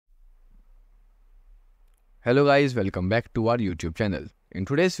Hello guys, welcome back to our YouTube channel. In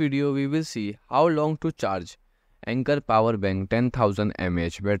today's video, we will see how long to charge Anker Power Bank 10,000 mAh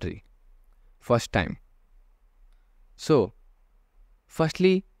battery. First time. So,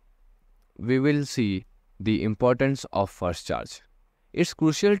 firstly, we will see the importance of first charge. It's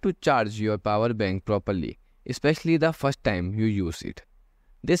crucial to charge your power bank properly, especially the first time you use it.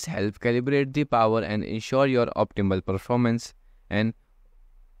 This helps calibrate the power and ensure your optimal performance and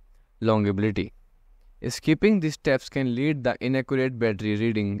longevity. Skipping these steps can lead to inaccurate battery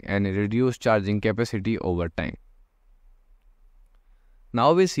reading and reduce charging capacity over time.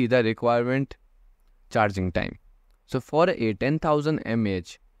 Now we see the requirement charging time. So for a 10,000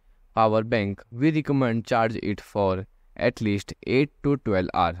 mAh power bank, we recommend charge it for at least 8 to 12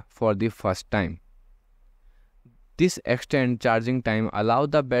 hours for the first time. This extended charging time allows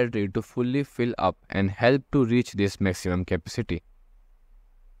the battery to fully fill up and help to reach this maximum capacity.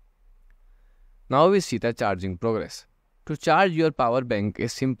 Now we see the charging progress. To charge your power bank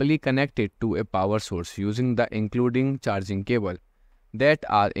is simply connected to a power source using the including charging cable that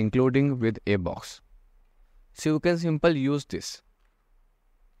are including with a box. So you can simply use this.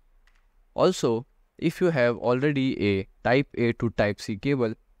 Also, if you have already a type A to type C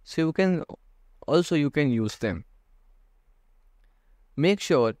cable, so you can use them. Make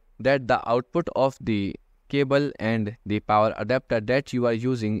sure that the output of the cable and the power adapter that you are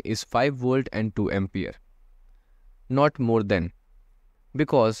using is 5 volt and 2 ampere, not more than,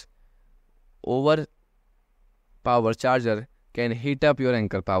 because over power charger can heat up your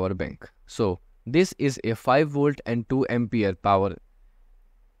Anker power bank. So this is a 5 volt and 2 ampere power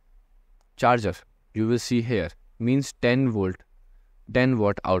charger. You will see here means 10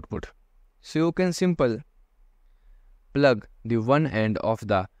 watt output. So you can simple plug the one end of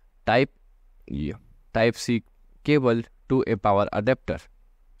the type C cable to a power adapter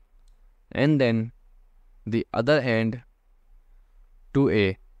and then the other end to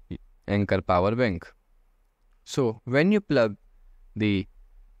a Anker power bank. So when you plug the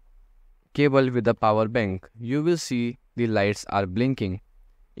cable with the power bank, you will see the lights are blinking.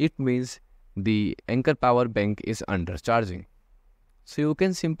 It means the Anker power bank is under charging. So you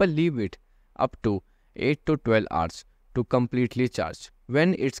can simply leave it up to 8 to 12 hours to completely charge.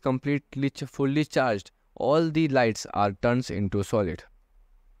 When it's completely fully charged, all the lights are turned into solid.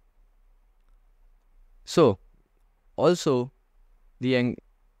 So, also, during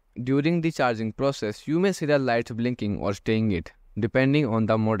the charging process, you may see the lights blinking or staying it, depending on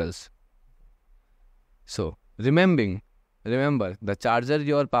the models. So, remember, the charger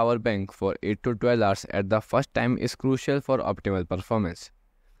your power bank for 8 to 12 hours at the first time is crucial for optimal performance.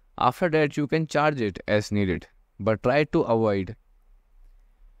 After that, you can charge it as needed, but try to avoid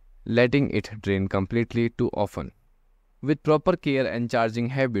letting it drain completely too often. With proper care and charging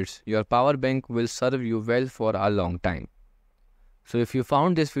habits, your power bank will serve you well for a long time. So if you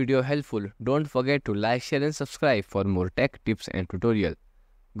found this video helpful, don't forget to like, share and subscribe for more tech tips and tutorials.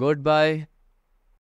 Goodbye.